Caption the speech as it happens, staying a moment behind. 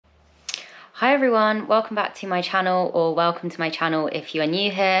Hi everyone, welcome back to my channel, or welcome to my channel if you are new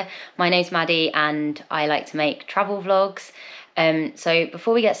here. My name's Maddie and I like to make travel vlogs. So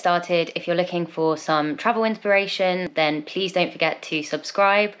before we get started, if you're looking for some travel inspiration, then please don't forget to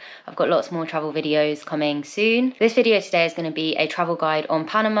subscribe. I've got lots more travel videos coming soon. This video today is going to be a travel guide on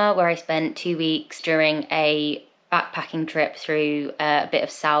Panama, where I spent 2 weeks during a backpacking trip through a bit of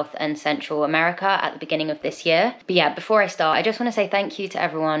South and Central America at the beginning of this year. But yeah, before I start, I just want to say thank you to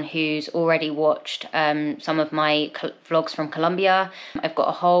everyone who's already watched some of my vlogs from Colombia. I've got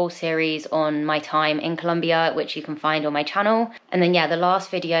a whole series on my time in Colombia, which you can find on my channel. And then yeah, the last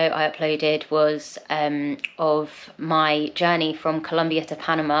video I uploaded was of my journey from Colombia to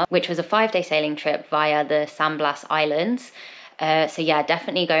Panama, which was a 5-day sailing trip via the Blas Islands. So yeah,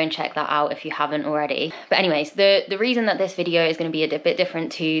 definitely go and check that out if you haven't already. But anyways, the reason that this video is going to be a bit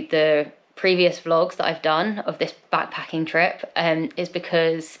different to the previous vlogs that I've done of this backpacking trip is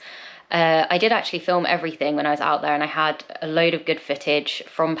because I did actually film everything when I was out there, and I had a load of good footage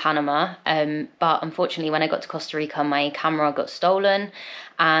from Panama. But unfortunately, when I got to Costa Rica, my camera got stolen,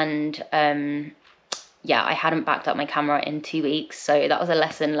 and yeah, I hadn't backed up my camera in 2 weeks, so that was a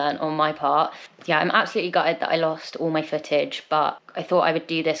lesson learned on my part. Yeah, I'm absolutely gutted that I lost all my footage, but I thought I would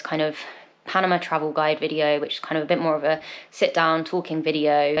do this kind of Panama travel guide video, which is kind of a bit more of a sit down talking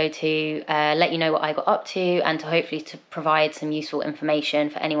video to let you know what I got up to, and to hopefully to provide some useful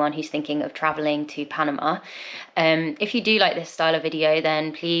information for anyone who's thinking of traveling to Panama. If you do like this style of video,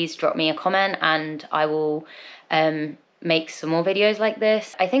 then please drop me a comment and I will make some more videos like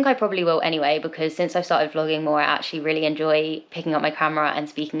this. I think I probably will anyway, because since I've started vlogging more, I actually really enjoy picking up my camera and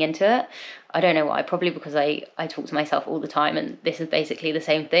speaking into it. I don't know why, probably because I talk to myself all the time, and this is basically the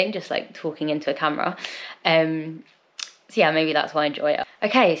same thing, just like talking into a camera. So yeah, maybe that's why I enjoy it.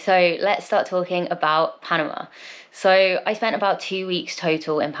 Okay, so let's start talking about Panama. So I spent about 2 weeks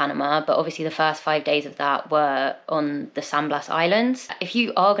total in Panama, but obviously the first 5 days of that were on the Blas Islands. If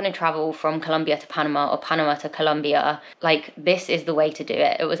you are going to travel from Colombia to Panama or Panama to Colombia, like, this is the way to do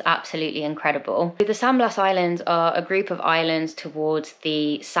it. It was absolutely incredible. The Blas Islands are a group of islands towards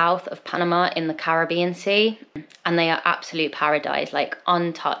the south of Panama in the Caribbean Sea, and they are absolute paradise, like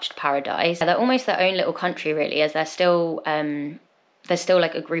untouched paradise. They're almost their own little country really, as they're still there's still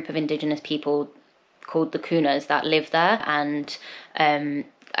like a group of indigenous people called the Kunas that live there, and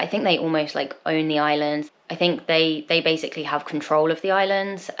I think they almost like own the islands. I think they basically have control of the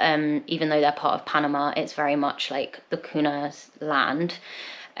islands, even though they're part of Panama. It's very much like the Kunas' land.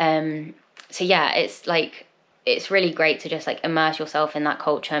 So yeah, it's really great to just like immerse yourself in that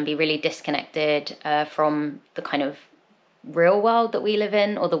culture and be really disconnected from the kind of real world that we live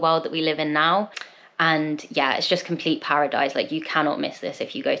in, or the world that we live in now. And yeah, it's just complete paradise. Like, you cannot miss this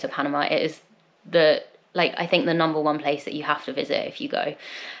if you go to Panama. It is I think the #1 place that you have to visit if you go.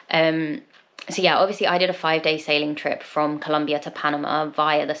 So yeah, obviously I did a 5-day sailing trip from Colombia to Panama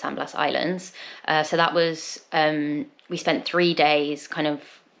via the Blas Islands. So that was, we spent 3 days kind of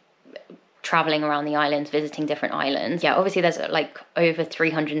traveling around the islands, visiting different islands. Yeah, obviously there's like over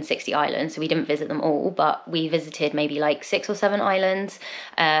 360 islands, so we didn't visit them all, but we visited maybe like 6 or 7 islands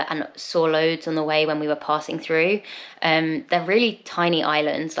and saw loads on the way when we were passing through. They're really tiny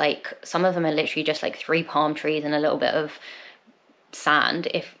islands, like some of them are literally just like 3 palm trees and a little bit of sand,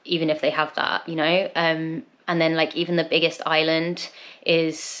 even if they have that, you know. And then like even the biggest island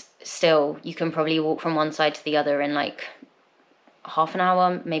is still, you can probably walk from one side to the other in like half an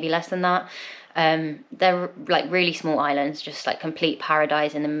hour, maybe less than that. They're like really small islands, just like complete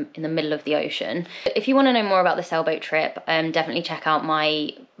paradise in the middle of the ocean. If you want to know more about the sailboat trip, definitely check out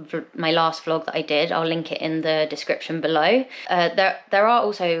my last vlog that I did. I'll link it in the description below. There are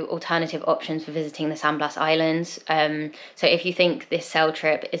also alternative options for visiting the Blas Islands. So if you think this sail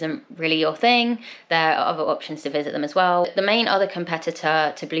trip isn't really your thing, there are other options to visit them as well. The main other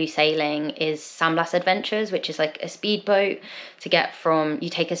competitor to Blue Sailing is Blas Adventures, which is like a speedboat to get from, you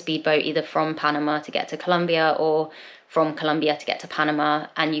take a speedboat either from Panama to get to Colombia, or from Colombia to get to Panama,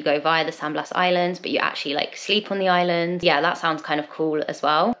 and you go via the Blas Islands, but you actually like sleep on the island. Yeah, that sounds kind of cool as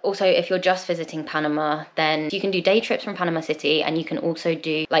well. Also, if you're just visiting Panama, then you can do day trips from Panama City, and you can also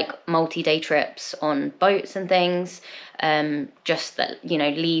do like multi-day trips on boats and things, just that, you know,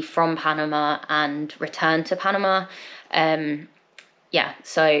 leave from Panama and return to Panama. yeah,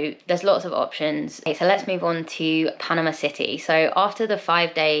 so there's lots of options. Okay, so let's move on to Panama City. So after the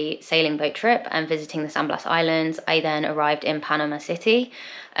 5-day sailing boat trip and visiting the Blas Islands, I then arrived in Panama City.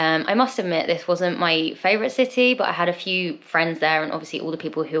 I must admit this wasn't my favourite city, but I had a few friends there, and obviously all the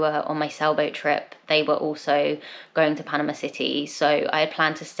people who were on my sailboat trip, they were also going to Panama City. So I had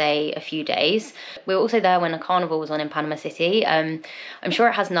planned to stay a few days. We were also there when a carnival was on in Panama City. I'm sure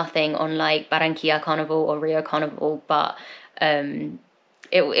it has nothing on like Barranquilla Carnival or Rio Carnival, but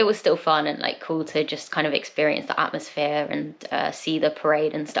it was still fun and like cool to just kind of experience the atmosphere and see the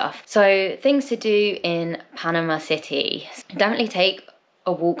parade and stuff. So things to do in Panama City. Definitely take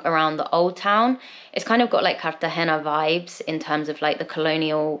a walk around the old town. It's kind of got like Cartagena vibes in terms of like the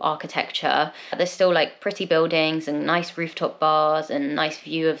colonial architecture. There's still like pretty buildings and nice rooftop bars and nice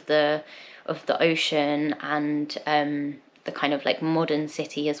view of the ocean and the kind of like modern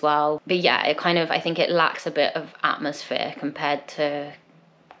city as well. But yeah, it kind of, I think it lacks a bit of atmosphere compared to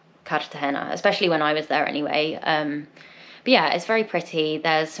Cartagena, especially when I was there anyway. But yeah, it's very pretty.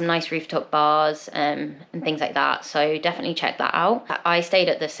 There's some nice rooftop bars and things like that. So definitely check that out. I stayed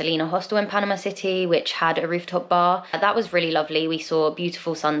at the Selena Hostel in Panama City, which had a rooftop bar. That was really lovely. We saw a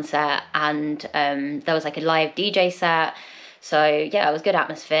beautiful sunset and there was like a live DJ set. So yeah, it was good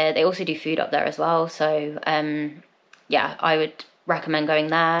atmosphere. They also do food up there as well. So yeah, I would recommend going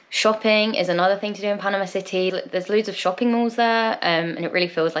there. Shopping is another thing to do in Panama City. There's loads of shopping malls there and it really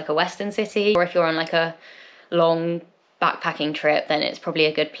feels like a Western city. Or if you're on like a long backpacking trip, then it's probably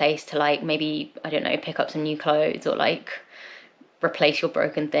a good place to like maybe, I don't know, pick up some new clothes or like replace your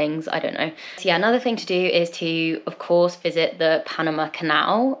broken things, I don't know. So yeah, another thing to do is to, of course, visit the Panama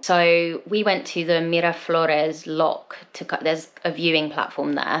Canal. So we went to the Miraflores lock. There's a viewing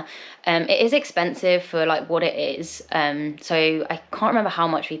platform there. It is expensive for like what it is. So I can't remember how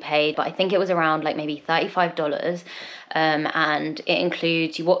much we paid, but I think it was around like maybe $35. And it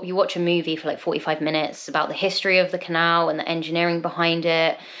includes, you watch a movie for like 45 minutes about the history of the canal and the engineering behind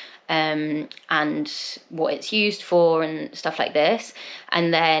it. And what it's used for and stuff like this.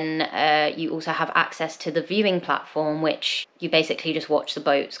 And then you also have access to the viewing platform, which you basically just watch the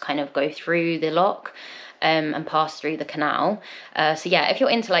boats kind of go through the lock and pass through the canal. So yeah, if you're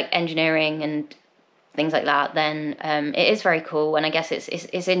into like engineering and things like that, then it is very cool, and I guess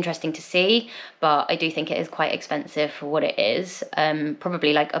it's interesting to see, but I do think it is quite expensive for what it is.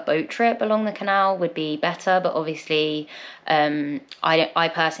 Probably like a boat trip along the canal would be better, but obviously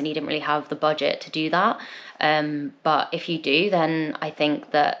I personally didn't really have the budget to do that. But if you do, then I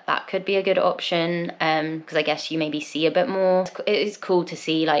think that could be a good option, because I guess you maybe see a bit more. It is cool to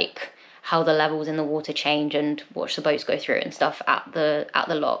see like how the levels in the water change and watch the boats go through and stuff at the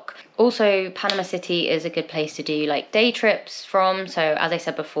lock. Also, Panama City is a good place to do like day trips from. So as I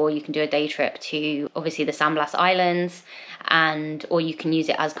said before, you can do a day trip to obviously the Blas Islands, or you can use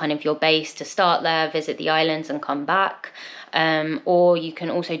it as kind of your base to start there, visit the islands and come back. Or you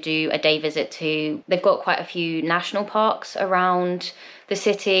can also do a day visit to, they've got quite a few national parks around the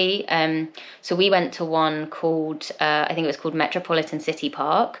city. So we went to one called, I think it was called Metropolitan City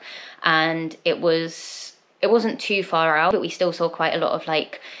Park, and it wasn't too far out, but we still saw quite a lot of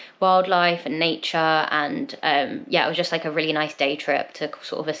like wildlife and nature, and yeah, it was just like a really nice day trip to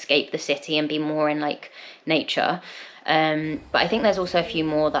sort of escape the city and be more in like nature. But I think there's also a few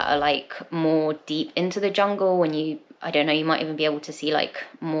more that are like more deep into the jungle, when you, I don't know, you might even be able to see like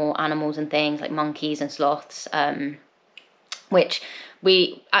more animals and things like monkeys and sloths, which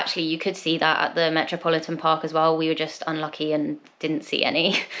you could see that at the Metropolitan Park as well. We were just unlucky and didn't see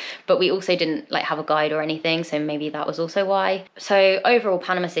any, but we also didn't like have a guide or anything, so maybe that was also why. So overall,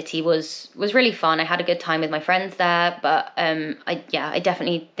 Panama City was really fun. I had a good time with my friends there, but I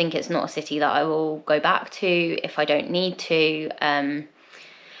definitely think it's not a city that I will go back to if I don't need to. And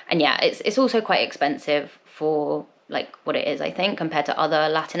yeah, it's also quite expensive for like what it is, I think, compared to other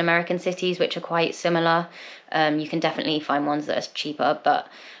Latin American cities, which are quite similar. You can definitely find ones that are cheaper, but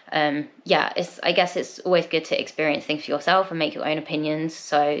yeah, I guess it's always good to experience things for yourself and make your own opinions.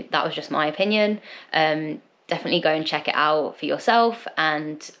 So that was just my opinion. Definitely go and check it out for yourself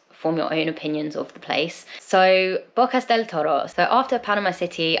and form your own opinions of the place. So Bocas del Toro. So after Panama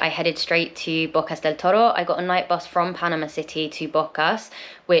City, I headed straight to Bocas del Toro. I got a night bus from Panama City to Bocas,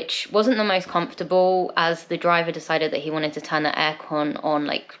 which wasn't the most comfortable, as the driver decided that he wanted to turn the aircon on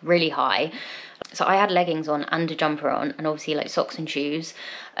like really high. So I had leggings on and a jumper on, and obviously like socks and shoes,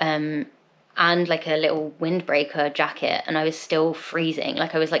 and like a little windbreaker jacket, and I was still freezing.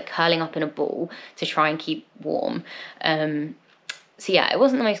 Like I was like curling up in a ball to try and keep warm. So yeah, it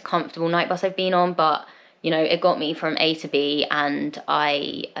wasn't the most comfortable night bus I've been on, but you know, it got me from A to B, and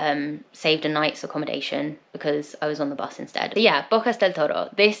I saved a night's accommodation because I was on the bus instead. But yeah, Bocas del Toro.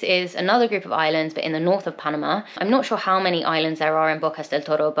 This is another group of islands, but in the north of Panama. I'm not sure how many islands there are in Bocas del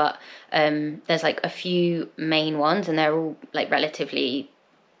Toro, but there's like a few main ones, and they're all like relatively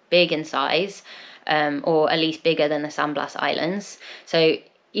big in size, or at least bigger than the San Blas Islands. So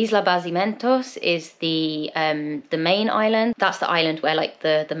Isla Basimentos is the main island. That's the island where like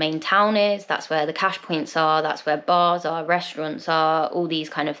the main town is. That's where the cash points are. That's where bars are, restaurants are, all these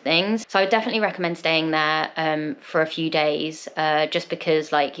kind of things. So I would definitely recommend staying there for a few days, just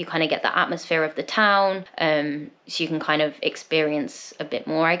because like you kind of get the atmosphere of the town, so you can kind of experience a bit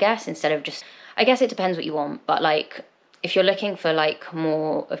more, I guess, instead of just, I guess it depends what you want, but like if you're looking for like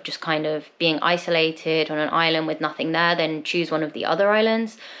more of just kind of being isolated on an island with nothing there, then choose one of the other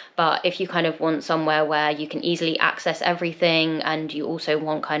islands. But if you kind of want somewhere where you can easily access everything and you also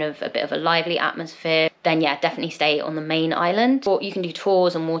want kind of a bit of a lively atmosphere, then yeah, definitely stay on the main island. Or you can do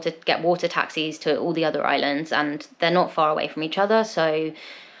tours and get water taxis to all the other islands, and they're not far away from each other. So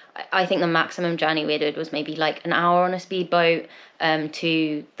I think the maximum journey we did was maybe like an hour on a speedboat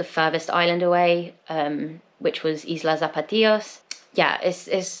to the furthest island away, which was Isla Zapatillas. Yeah,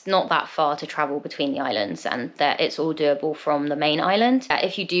 it's not that far to travel between the islands, and that it's all doable from the main island.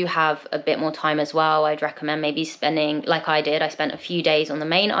 If you do have a bit more time as well, I'd recommend maybe spending, like I did, I spent a few days on the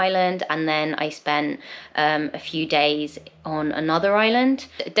main island, and then I spent a few days on another island.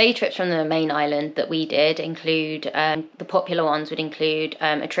 Day trips from the main island that we did include, the popular ones would include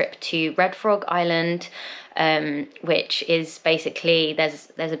a trip to Red Frog Island, which is basically,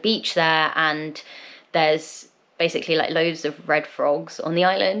 there's a beach there, and there's basically like loads of red frogs on the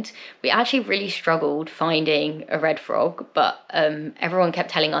island. We actually really struggled finding a red frog, but everyone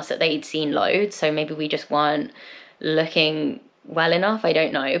kept telling us that they'd seen loads, so maybe we just weren't looking well enough, I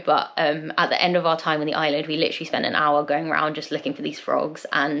don't know. But at the end of our time on the island, we literally spent an hour going around just looking for these frogs,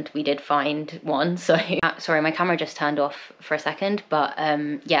 and we did find one. So sorry, my camera just turned off for a second, but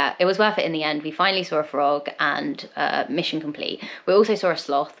yeah, it was worth it in the end. We finally saw a frog, and mission complete. We also saw a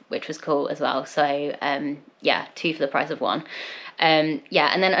sloth, which was cool as well. So yeah, 2 for the price of 1. Yeah,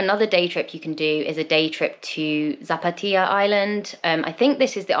 and then another day trip you can do is a day trip to Zapatilla Island. I think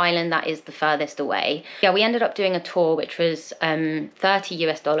this is the island that is the furthest away. Yeah, we ended up doing a tour which was $30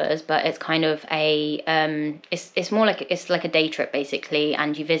 US, but it's kind of a it's more like, it's like a day trip basically,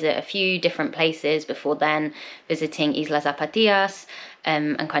 and you visit a few different places before then visiting Isla Zapatillas.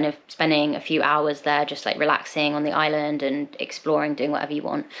 And kind of spending a few hours there just like relaxing on the island and exploring, doing whatever you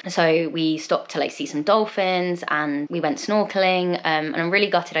want. So we stopped to like see some dolphins, and we went snorkeling, and I'm really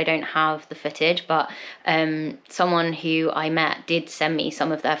gutted I don't have the footage, but someone who I met did send me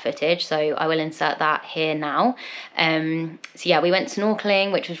some of their footage, so I will insert that here now. So yeah, we went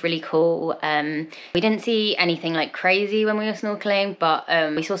snorkeling, which was really cool. We didn't see anything like crazy when we were snorkeling, but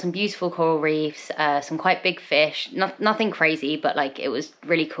we saw some beautiful coral reefs, some quite big fish, nothing crazy, but like it was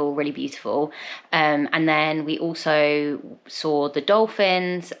really cool, really beautiful. And then we also saw the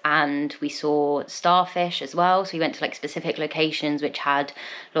dolphins, and we saw starfish as well. So we went to like specific locations which had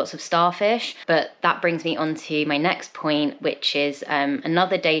lots of starfish. But that brings me on to my next point, which is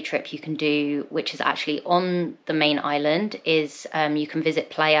another day trip you can do, which is actually on the main island, is you can visit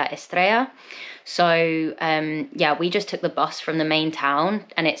Playa Estrella. So yeah, we just took the bus from the main town,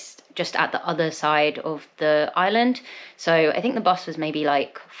 and it's just at the other side of the island. So I think the bus was maybe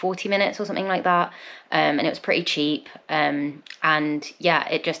like 40 minutes or something like that, and it was pretty cheap. And yeah,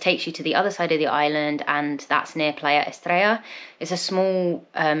 it just takes you to the other side of the island, and that's near Playa Estrella. It's a small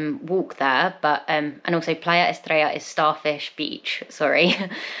walk there, but and also Playa Estrella is Starfish Beach, sorry.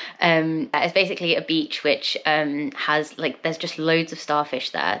 It's basically a beach which has like, there's just loads of starfish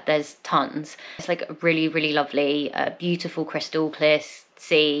there. There's tons. It's like a really, really lovely, beautiful crystal clear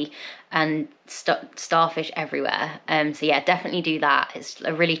sea, and starfish everywhere. So yeah, definitely do that. It's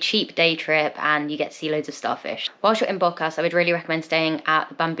a really cheap day trip, and you get to see loads of starfish. Whilst you're in Bocas, I would really recommend staying at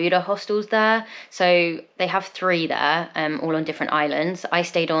the Bambuda hostels there. So they have 3 there, all on different islands. I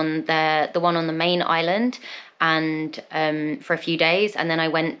stayed on the one on the main island, and for a few days, and then I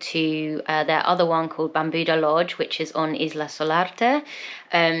went to their other one called Bambuda Lodge, which is on Isla Solarte.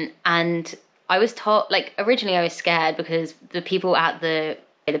 And I was told, like, originally I was scared because the people at the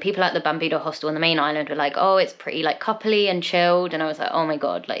Bambuda hostel on the main island were like, oh, it's pretty like coupley and chilled, and I was like, oh my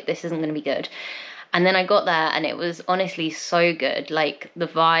god, like this isn't gonna be good. And then I got there, and it was honestly so good. Like the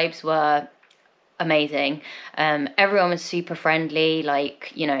vibes were amazing. Everyone was super friendly,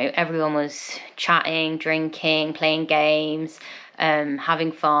 like, you know, everyone was chatting, drinking, playing games,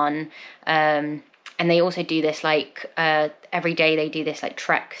 having fun. And they also do this like every day they do this like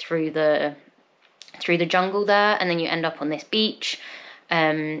trek through the through the jungle there, and then you end up on this beach,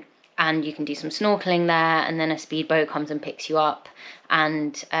 and you can do some snorkeling there, and then a speedboat comes and picks you up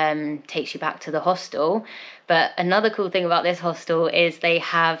and takes you back to the hostel. But another cool thing about this hostel is they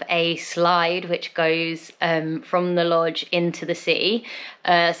have a slide which goes from the lodge into the sea.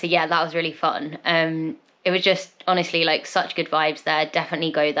 So yeah, that was really fun. It was just honestly like such good vibes there.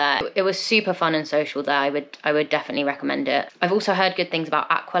 Definitely go there. It was super fun and social there. I would definitely recommend it. I've also heard good things about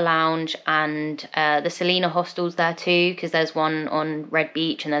Aqua Lounge and the Selena hostels there too, because there's one on Red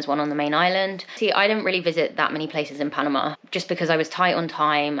Beach and there's one on the main island. See, I didn't really visit that many places in Panama just because I was tight on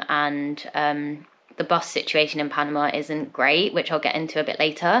time, and the bus situation in Panama isn't great, which I'll get into a bit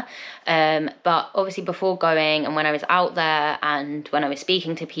later. But obviously before going and when I was out there and when I was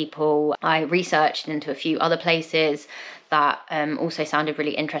speaking to people, I researched into a few other places that also sounded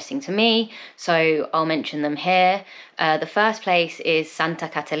really interesting to me. So I'll mention them here. The first place is Santa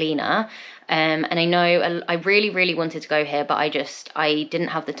Catalina. And I know I really wanted to go here, but I didn't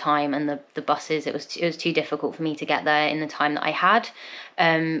have the time, and the buses, it was too difficult for me to get there in the time that I had.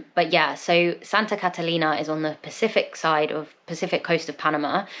 But yeah, so Santa Catalina is on the Pacific coast of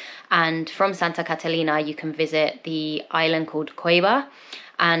Panama, and from Santa Catalina you can visit the island called Cueva.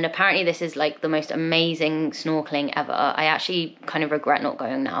 And apparently this is like the most amazing snorkeling ever. I actually kind of regret not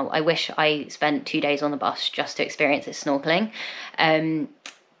going now. I wish I spent 2 days on the bus just to experience this snorkeling.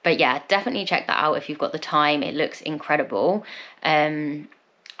 But yeah, definitely check that out if you've got the time. It looks incredible. I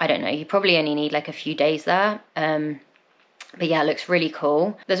don't know, you probably only need like a few days there. But yeah, it looks really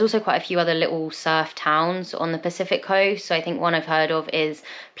cool. There's also quite a few other little surf towns on the Pacific coast. So I think one I've heard of is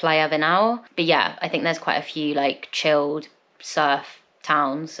Playa Venao. But yeah, I think there's quite a few like chilled surf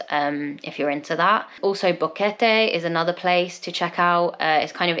towns if you're into that. Also Boquete is another place to check out.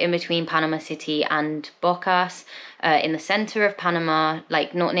 It's kind of in between Panama City and Bocas, in the center of Panama,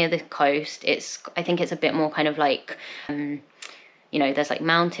 like not near the coast. I think it's a bit more kind of like you know, there's like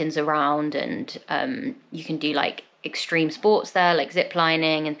mountains around, and you can do like extreme sports there, like zip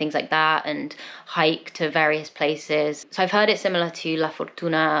lining and things like that, and hike to various places. So I've heard it's similar to La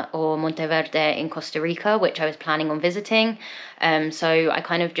Fortuna or Monteverde in Costa Rica, which I was planning on visiting. So I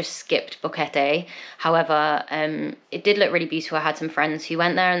kind of just skipped Boquete. However, it did look really beautiful. I had some friends who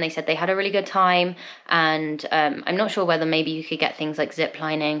went there and they said they had a really good time. And I'm not sure whether maybe you could get things like zip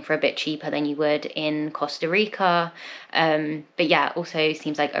lining for a bit cheaper than you would in Costa Rica. But yeah, also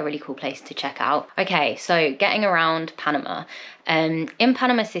seems like a really cool place to check out. Okay, so getting around Panama. In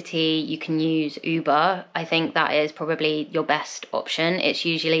Panama City, you can use Uber. I think that is probably your best option. It's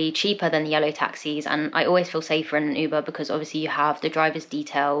usually cheaper than the yellow taxis, and I always feel safer in an Uber because obviously you have the driver's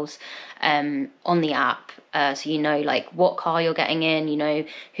details on the app, so you know like what car you're getting in, you know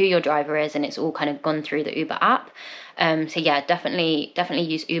who your driver is, and it's all kind of gone through the Uber app. So yeah, definitely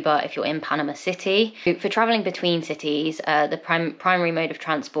use Uber if you're in Panama City. For traveling between cities, the primary mode of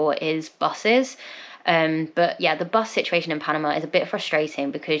transport is buses. But yeah, the bus situation in Panama is a bit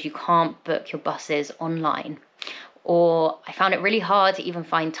frustrating because you can't book your buses online. Or I found it really hard to even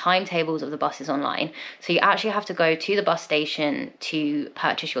find timetables of the buses online. So you actually have to go to the bus station to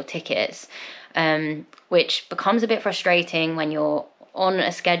purchase your tickets, which becomes a bit frustrating when you're on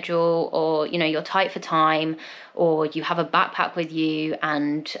a schedule, or you know you're tight for time, or you have a backpack with you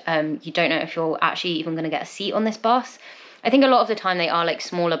and you don't know if you're actually even going to get a seat on this bus. I think a lot of the time they are like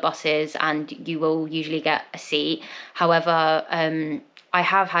smaller buses and you will usually get a seat. However, I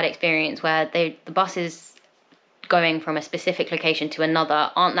have had experience where the buses going from a specific location to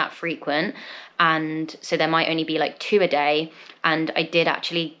another aren't that frequent, and so there might only be like 2 a day, and I did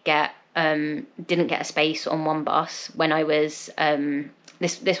actually didn't get a space on one bus when I was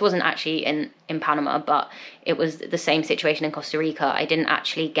this wasn't actually in Panama, but it was the same situation in Costa Rica. I didn't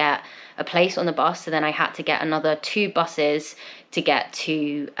actually get a place on the bus, so then I had to get another 2 buses to get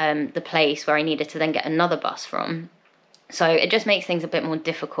to the place where I needed to then get another bus from. So it just makes things a bit more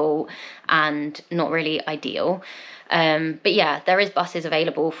difficult and not really ideal. But yeah, there is buses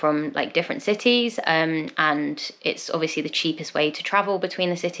available from like different cities, and it's obviously the cheapest way to travel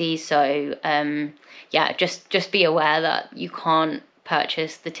between the cities. So yeah, just be aware that you can't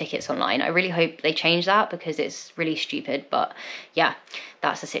purchase the tickets online. I really hope they change that because it's really stupid, but yeah,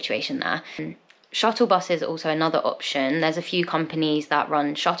 that's the situation there. Shuttle buses are also another option. There's a few companies that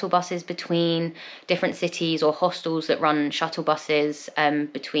run shuttle buses between different cities, or hostels that run shuttle buses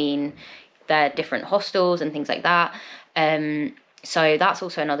between their different hostels and things like that. So that's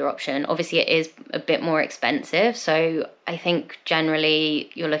also another option. Obviously it is a bit more expensive, so I think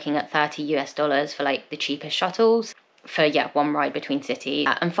generally you're looking at $30 for like the cheapest shuttles. for one ride between cities.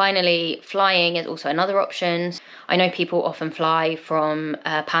 And finally, flying is also another option. I know people often fly from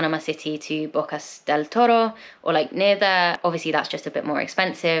Panama City to Bocas del Toro, or like near there. Obviously that's just a bit more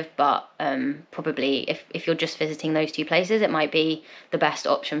expensive, but probably if you're just visiting those two places, it might be the best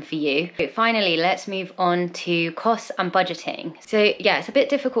option for you. Finally, let's move on to costs and budgeting. So yeah, it's a bit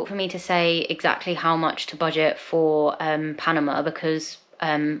difficult for me to say exactly how much to budget for Panama, because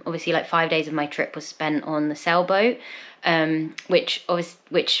obviously like 5 days of my trip was spent on the sailboat, which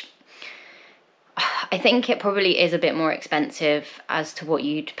I think it probably is a bit more expensive as to what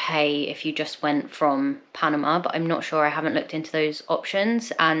you'd pay if you just went from Panama, but I'm not sure. I haven't looked into those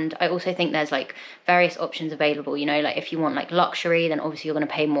options. And I also think there's like various options available, you know, like if you want like luxury, then obviously you're going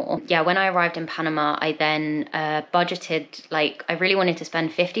to pay more. Yeah, when I arrived in Panama, I then budgeted, like I really wanted to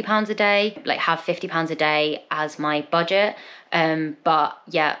spend £50 a day, like have £50 a day as my budget. But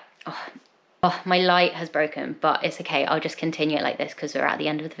yeah, my light has broken, but it's okay. I'll just continue it like this because we're at the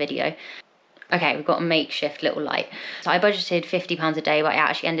end of the video. Okay, we've got a makeshift little light. So I budgeted £50 a day, but I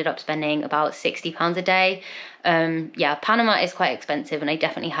actually ended up spending about £60 a day. Yeah, Panama is quite expensive, and I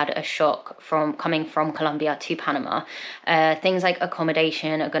definitely had a shock from coming from Colombia to Panama. Things like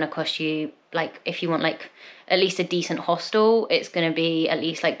accommodation are going to cost you, like if you want like at least a decent hostel, it's going to be at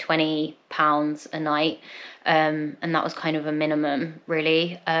least like £20 a night. And that was kind of a minimum,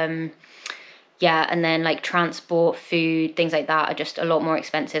 really. Yeah, and then like transport, food, things like that are just a lot more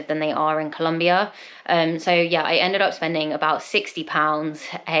expensive than they are in Colombia. So yeah, I ended up spending about £60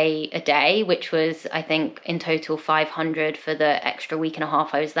 a day, which was, I think, in total 500 for the extra week and a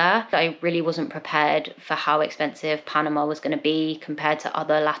half I was there. I really wasn't prepared for how expensive Panama was going to be compared to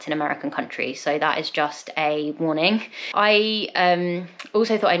other Latin American countries. So that is just a warning. I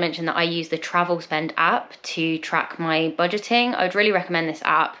also thought I'd mention that I use the Travel Spend app to track my budgeting. I would really recommend this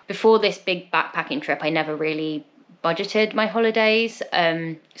app. Before this big backpacking trip, I never really budgeted my holidays.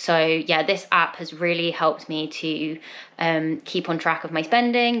 So yeah, this app has really helped me to keep on track of my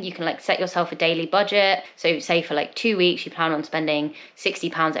spending. You can like set yourself a daily budget. So say for like 2 weeks, you plan on spending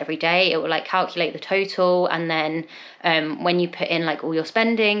 £60 every day. It will like calculate the total. And then when you put in like all your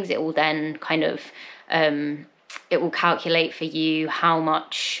spendings, it will then kind of, it will calculate for you how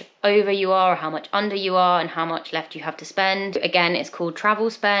much over you are or how much under you are and how much left you have to spend. Again, it's called Travel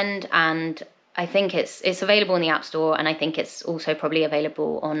Spend, and I think it's available in the App Store, and I think it's also probably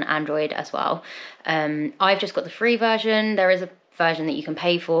available on Android as well. I've just got the free version. There is a version that you can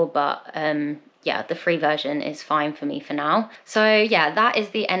pay for, but yeah, the free version is fine for me for now. So yeah, that is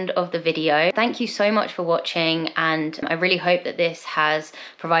the end of the video. Thank you so much for watching, and I really hope that this has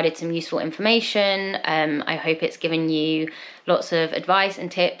provided some useful information. I hope it's given you lots of advice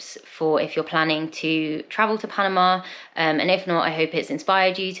and tips for if you're planning to travel to Panama. And if not, I hope it's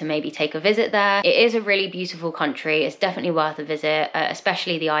inspired you to maybe take a visit there. It is a really beautiful country. It's definitely worth a visit,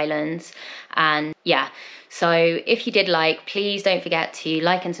 especially the islands. And yeah, so if you did like, please don't forget to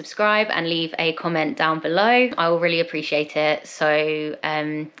like and subscribe and leave a comment down below. I will really appreciate it. So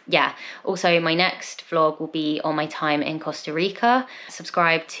yeah, also my next vlog will be on my time in Costa Rica.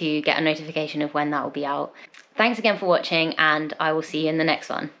 Subscribe to get a notification of when that will be out. Thanks again for watching, and I will see you in the next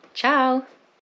one. Ciao!